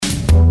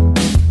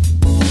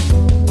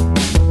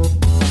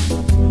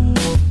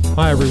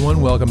Hi, everyone.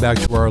 Welcome back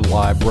to our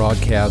live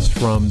broadcast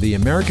from the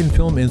American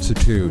Film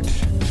Institute.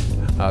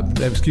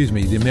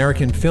 The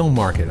American Film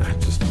Market.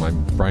 My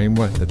brain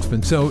went. It's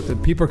been so.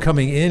 People are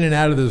coming in and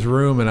out of this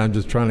room, and I'm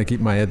just trying to keep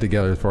my head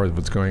together as far as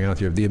what's going on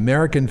here. The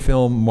American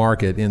Film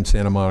Market in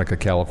Santa Monica,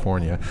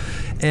 California.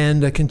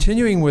 And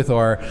continuing with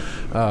our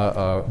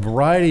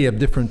variety of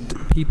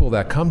different people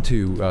that come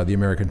to the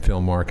American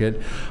Film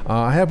Market,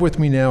 I have with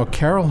me now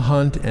Carol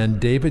Hunt and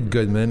David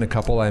Goodman, a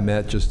couple I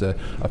met just a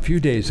few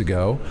days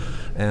ago.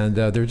 And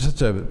they're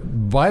just a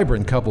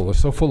vibrant couple. They're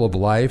so full of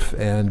life,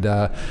 and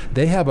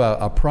they have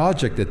a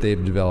project that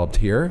they've developed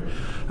here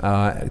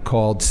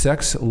called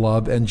Sex,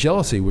 Love, and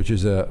Jealousy, which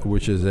is a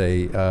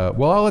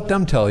well, I'll let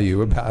them tell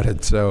you about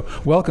it. So,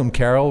 welcome,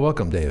 Carol.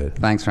 Welcome, David.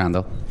 Thanks,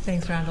 Randall.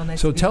 Thanks, Randall.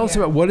 Nice so to be tell us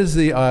here. about what is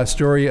the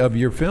story of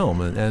your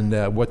film,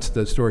 and what's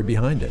the story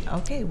behind it?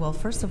 Okay, well,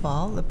 first of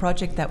all, the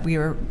project that we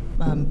are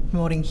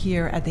promoting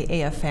here at the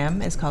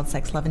AFM is called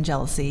Sex, Love, and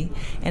Jealousy,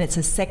 and it's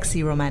a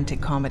sexy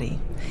romantic comedy.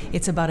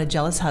 It's about a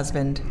jealous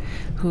husband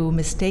who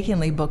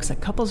mistakenly books a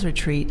couples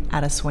retreat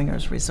at a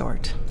swingers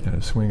resort. At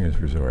a swingers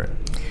resort.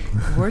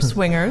 We're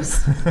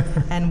swingers,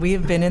 and we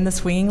have been in the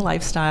swinging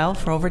lifestyle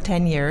for over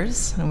 10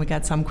 years, and we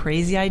got some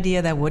crazy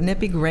idea that wouldn't it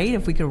be great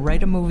if we could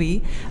write a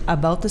movie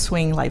about the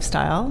swinging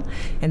lifestyle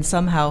and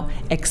somehow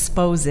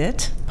expose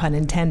it, pun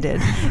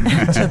intended,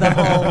 to the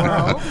whole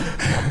world,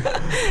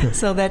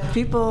 so that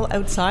people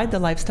outside the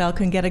lifestyle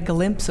can get a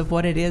glimpse of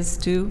what it is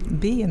to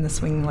be in the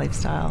swinging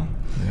lifestyle.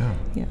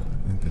 Yeah.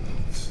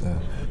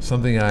 It's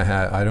something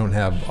I don't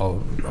have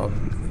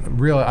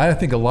I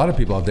think a lot of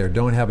people out there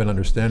don't have an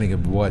understanding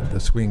of what the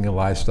swinging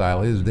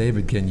lifestyle is.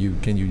 David, can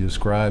you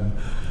describe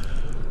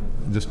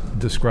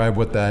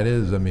what that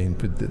is? I mean,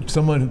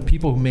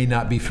 people who may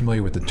not be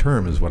familiar with the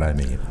term is what I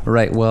mean.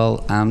 Right.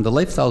 Well, the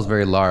lifestyle is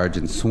very large,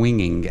 and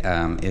swinging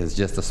is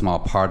just a small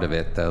part of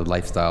it. The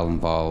lifestyle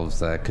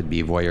involves could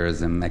be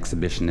voyeurism,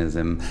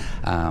 exhibitionism,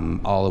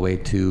 all the way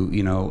to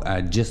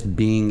just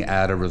being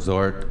at a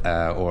resort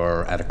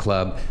or at a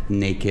club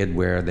naked,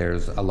 where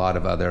there's a lot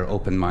of other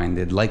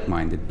open-minded,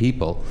 like-minded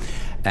people.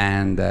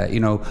 And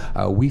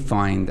we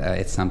find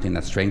it's something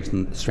that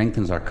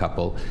strengthens our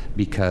couple,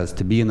 because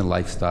to be in the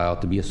lifestyle,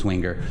 to be a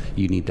swinger,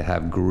 you need to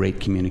have great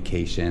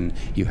communication.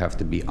 You have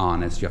to be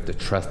honest. You have to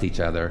trust each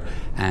other,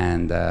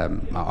 and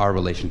our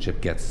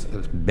relationship gets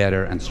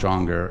better and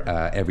stronger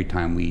every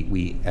time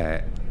we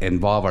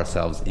involve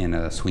ourselves in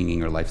a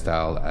swinging or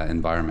lifestyle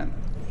environment.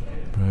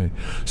 Right.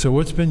 So,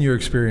 what's been your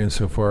experience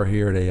so far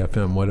here at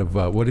AFM?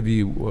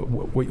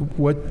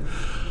 What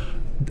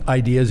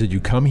ideas did you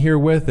come here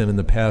with, and in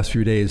the past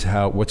few days,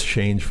 what's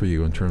changed for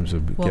you in terms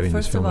of getting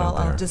this film out there? Well, first of all,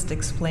 I'll just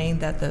explain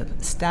that the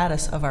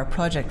status of our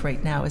project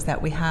right now is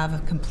that we have a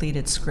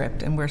completed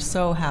script, and we're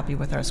so happy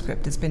with our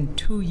script. It's been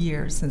 2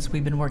 years since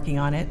we've been working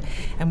on it,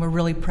 and we're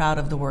really proud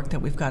of the work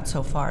that we've got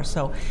so far.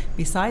 So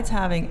besides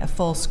having a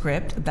full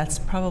script, that's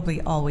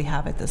probably all we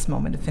have at this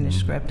moment, a finished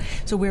script.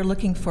 So we're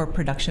looking for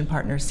production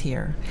partners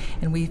here,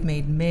 and we've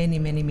made many,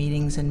 many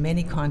meetings and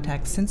many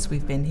contacts since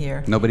we've been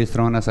here. Nobody's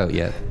thrown us out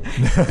yet.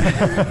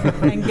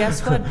 And guess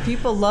what?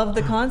 People love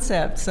the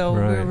concept, so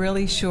Right. We're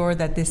really sure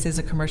that this is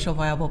a commercial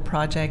viable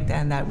project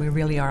and that we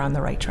really are on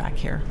the right track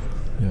here.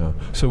 Yeah.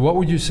 So what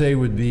would you say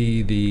would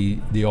be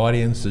the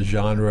audience, the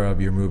genre of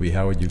your movie?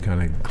 How would you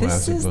kind of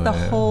classify This is the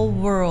whole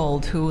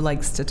world who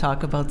likes to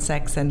talk about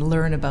sex and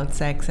learn about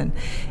sex, and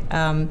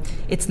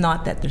it's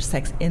not that there's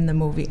sex in the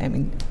movie. I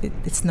mean,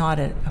 it's not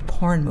a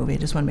porn movie. I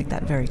just want to make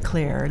that very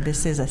clear.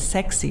 This is a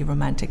sexy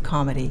romantic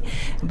comedy.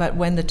 But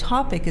when the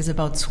topic is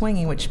about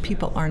swinging, which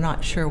people are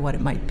not sure what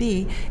it might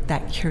be,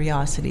 that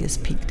curiosity is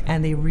piqued,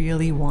 and they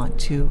really want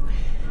to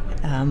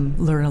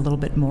learn a little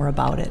bit more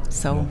about it.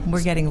 So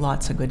we're getting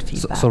lots of good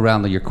feedback. So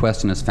Randall, your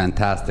question is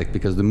fantastic,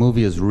 because the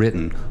movie is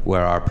written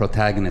where our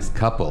protagonist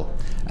couple,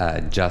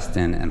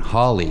 Justin and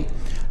Holly,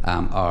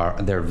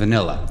 they're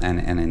vanilla, and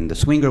in the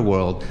swinger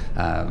world,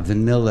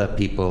 vanilla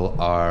people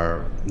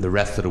are the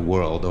rest of the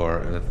world,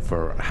 or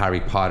for Harry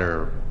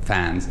Potter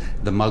fans,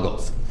 the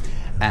Muggles.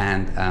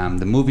 And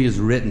the movie is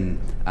written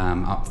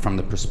from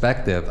the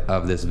perspective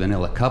of this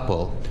vanilla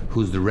couple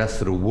who's the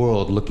rest of the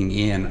world looking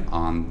in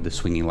on the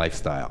swinging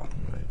lifestyle.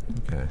 Right.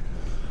 Okay.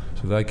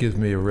 So that gives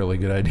me a really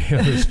good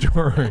idea of the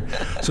story.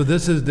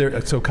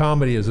 So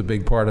comedy is a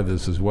big part of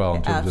this as well.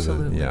 In terms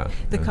Absolutely. Of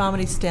the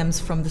comedy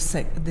stems from the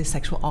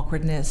sexual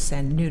awkwardness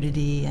and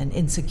nudity and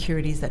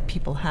insecurities that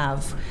people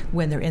have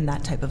when they're in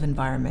that type of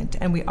environment,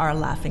 and we are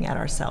laughing at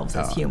ourselves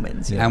as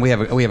humans. Yeah. And we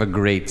have a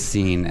great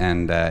scene,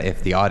 and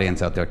if the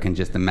audience out there can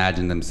just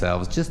imagine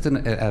themselves just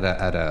at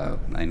a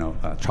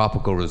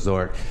tropical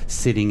resort,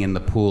 sitting in the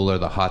pool or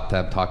the hot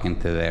tub, talking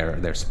to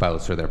their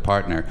spouse or their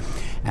partner,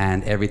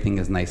 and everything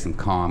is nice and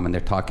calm, and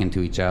they're talking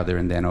to each other,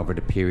 and then over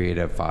the period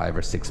of 5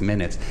 or 6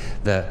 minutes,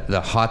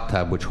 the hot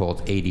tub, which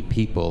holds 80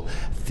 people,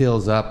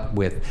 fills up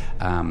with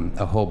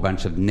a whole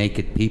bunch of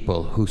naked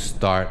people who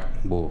start,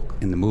 well,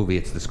 in the movie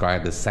it's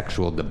described as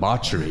sexual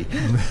debauchery,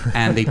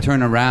 and they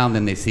turn around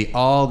and they see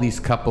all these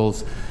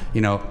couples,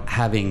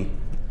 having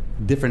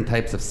different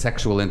types of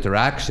sexual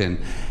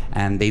interaction,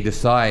 and they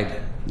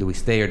decide, do we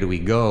stay or do we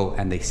go?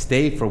 And they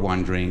stay for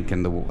one drink,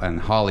 and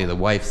Holly, the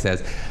wife,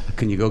 says,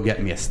 can you go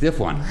get me a stiff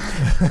one?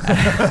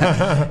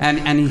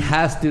 and he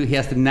has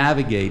to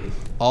navigate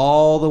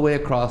all the way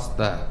across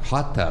the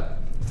hot tub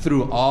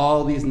through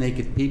all these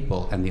naked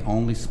people, and the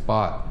only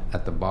spot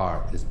at the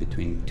bar is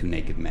between two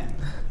naked men.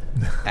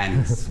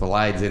 And he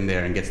slides in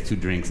there and gets 2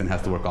 drinks and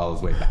has to work all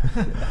his way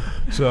back.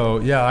 So,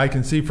 yeah, I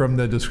can see from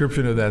the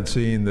description of that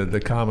scene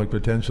the comic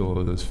potential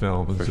of this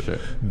film. It's For sure.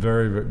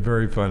 Very,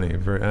 very funny.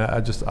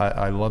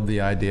 I love the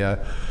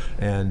idea.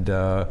 And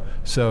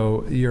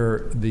so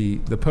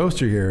the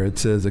poster here, it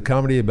says, a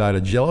comedy about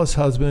a jealous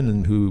husband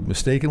and who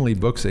mistakenly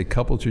books a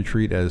couple's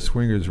retreat at a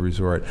swingers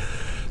resort.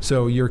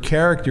 So your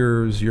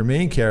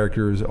main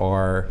characters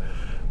are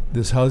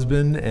this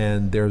husband,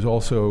 and there's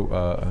also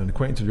an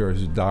acquaintance of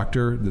yours, a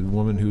doctor, the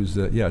woman who's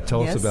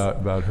tell us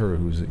about her,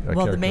 who's a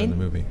character in the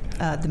movie.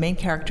 The main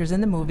characters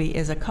in the movie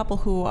is a couple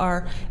who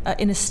are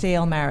in a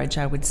stale marriage,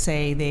 I would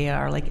say. They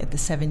are like at the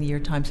 7-year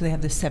time, so they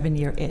have the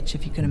 7-year itch,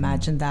 if you can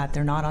imagine that.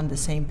 They're not on the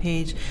same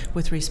page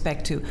with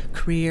respect to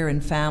career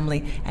and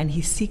family, and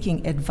he's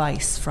seeking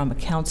advice from a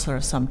counselor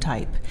of some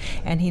type.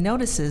 And he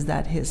notices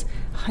that his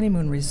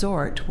honeymoon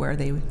resort, where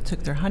they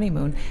took their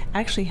honeymoon,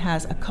 actually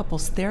has a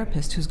couples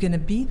therapist who's going to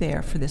be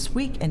there for this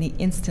week, and he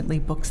instantly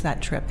books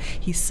that trip.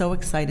 He's so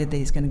excited that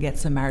he's going to get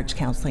some marriage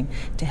counseling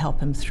to help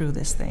him through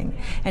this thing.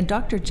 And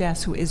Dr.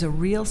 Jess, who is a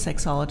real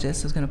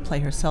sexologist, is going to play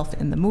herself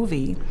in the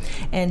movie,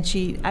 and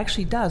she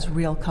actually does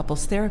real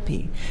couples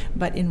therapy.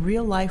 But in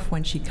real life,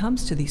 when she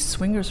comes to these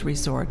swingers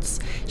resorts,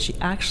 she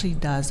actually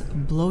does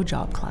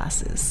blowjob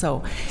classes.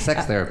 So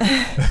Sex therapy.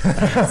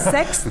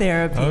 Sex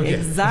therapy, Okay.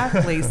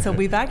 Exactly. So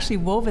we've actually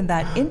woven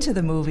that into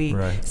the movie.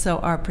 Right. So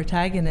our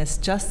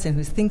protagonist, Justin,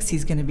 who thinks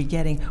he's going to be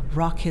getting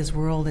rock his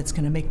world, it's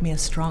going to make me a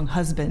strong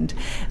husband,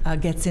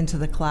 gets into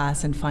the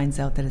class and finds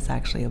out that it's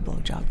actually a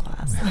blowjob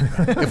class.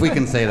 If we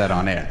can say that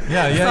on air.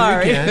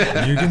 Sorry.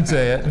 You can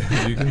say it.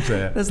 You can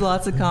say it. There's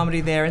lots of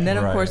comedy there. And then,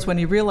 of Right. course, when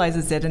he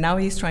realizes it, and now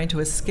he's trying to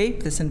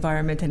escape this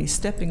environment, and he's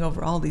stepping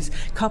over all these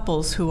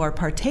couples who are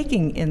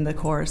partaking in the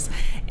course,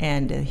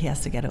 and he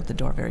has to get out the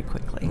door very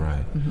quickly.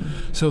 Right.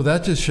 So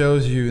that just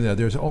shows you that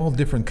there's all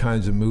different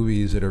kinds of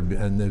movies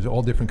and there's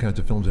all different kinds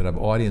of films that have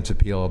audience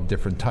appeal of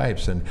different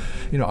types. And,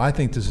 I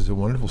think this is a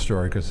wonderful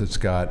story because it's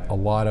got a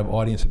lot of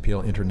audience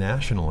appeal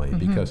internationally,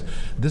 because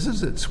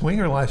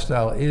swinger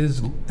lifestyle is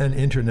an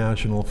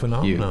international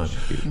phenomenon.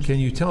 Huge. Can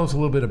you tell us a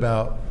little bit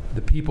about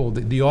the people,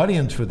 the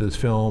audience for this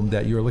film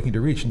that you're looking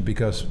to reach? And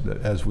because,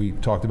 as we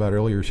talked about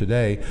earlier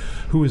today,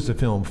 who is the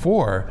film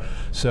for?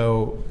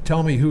 So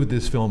tell me who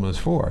this film is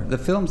for. The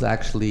film's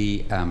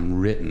actually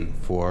written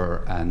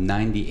for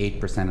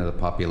 98% of the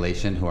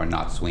population who are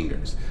not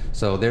swingers.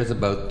 So there's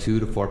about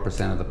 2 to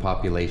 4% of the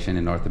population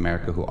in North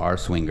America who are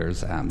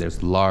swingers.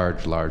 There's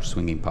large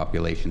swinging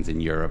populations in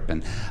Europe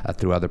and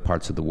through other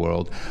parts of the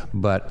world.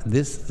 But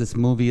this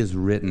movie is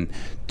written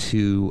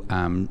to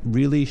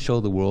really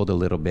show the world a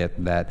little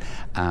bit that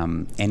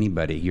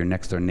anybody, your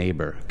next door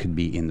neighbor, could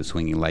be in the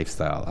swinging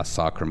lifestyle. A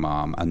soccer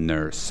mom, a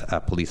nurse, a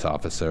police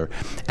officer.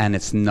 And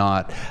it's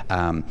not,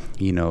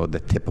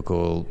 the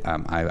typical,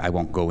 I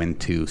won't go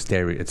into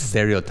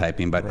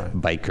stereotyping, but right.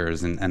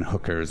 bikers and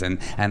hookers and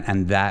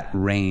that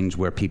range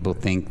where people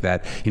think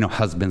that,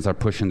 husbands are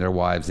pushing their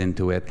wives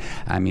into it.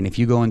 I mean, if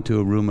you go into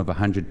a room of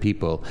 100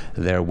 people,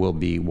 there will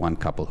be one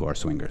couple who are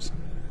swingers.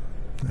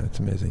 That's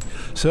amazing.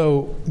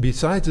 So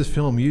besides this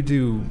film, you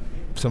do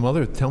some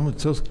other, tell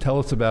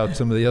us about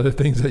some of the other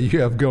things that you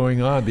have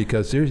going on,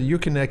 because you're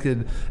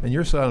connected and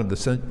you're sort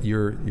of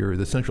you're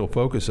the central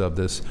focus of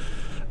this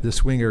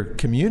swinger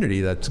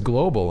community that's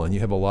global, and you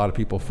have a lot of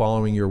people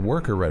following your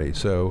work already.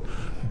 So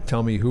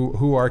tell me,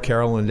 who are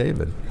Carol and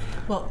David?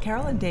 Well,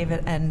 Carol and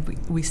David, and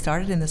we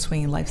started in the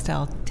swinging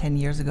lifestyle 10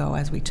 years ago,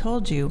 as we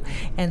told you,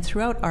 and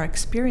throughout our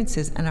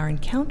experiences and our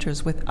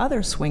encounters with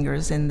other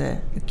swingers in the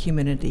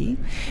community,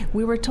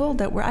 we were told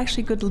that we're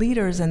actually good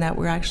leaders and that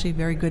we're actually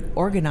very good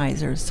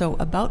organizers. So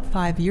about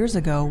 5 years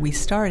ago, we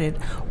started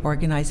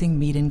organizing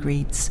meet and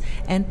greets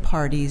and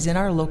parties in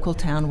our local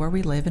town where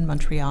we live in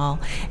Montreal,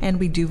 and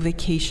we do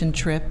vacation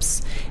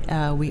trips.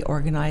 We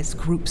organize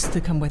groups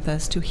to come with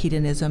us to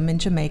Hedonism in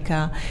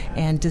Jamaica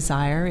and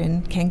Desire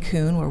in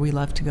Cancun, where we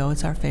love to go.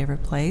 It's our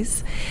favorite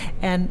place.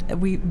 And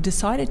we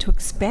decided to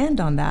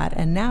expand on that,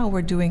 and now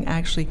we're doing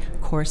actually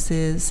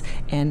courses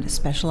and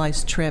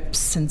specialized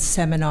trips and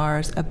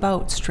seminars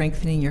about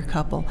strengthening your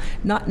couple,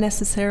 not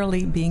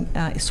necessarily being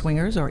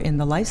swingers or in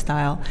the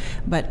lifestyle,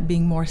 but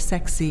being more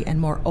sexy and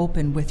more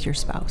open with your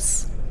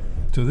spouse.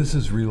 So this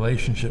is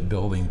relationship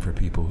building for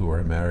people who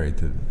are married,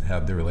 to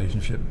have their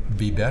relationship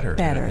be better.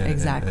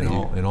 Exactly.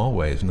 In all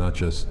ways, not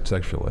just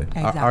sexually.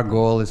 Exactly. Our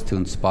goal is to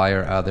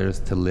inspire others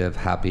to live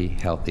happy,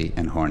 healthy,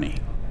 and horny.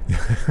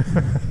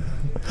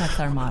 That's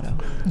our motto.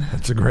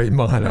 That's a great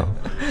motto.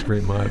 It's a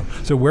great motto.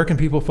 So where can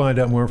people find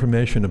out more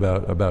information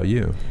about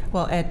you?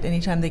 Well, at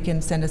any time they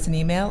can send us an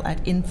email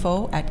at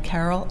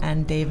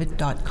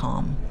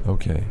info@carolanddavid.com.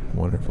 Okay,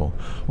 wonderful.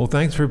 Well,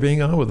 thanks for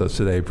being on with us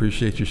today.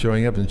 Appreciate you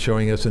showing up and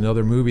showing us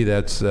another movie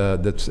that's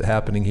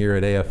happening here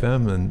at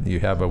AFM, and you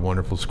have a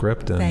wonderful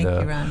script. And, Thank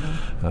you, Randall.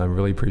 I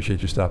really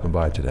appreciate you stopping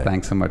by today.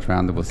 Thanks so much,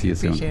 Randall. We'll see you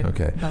soon. Appreciate it.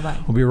 Okay. Bye-bye.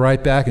 We'll be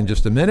right back in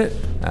just a minute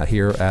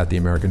here at the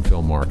American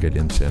Film Market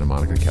in Santa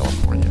Monica,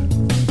 California.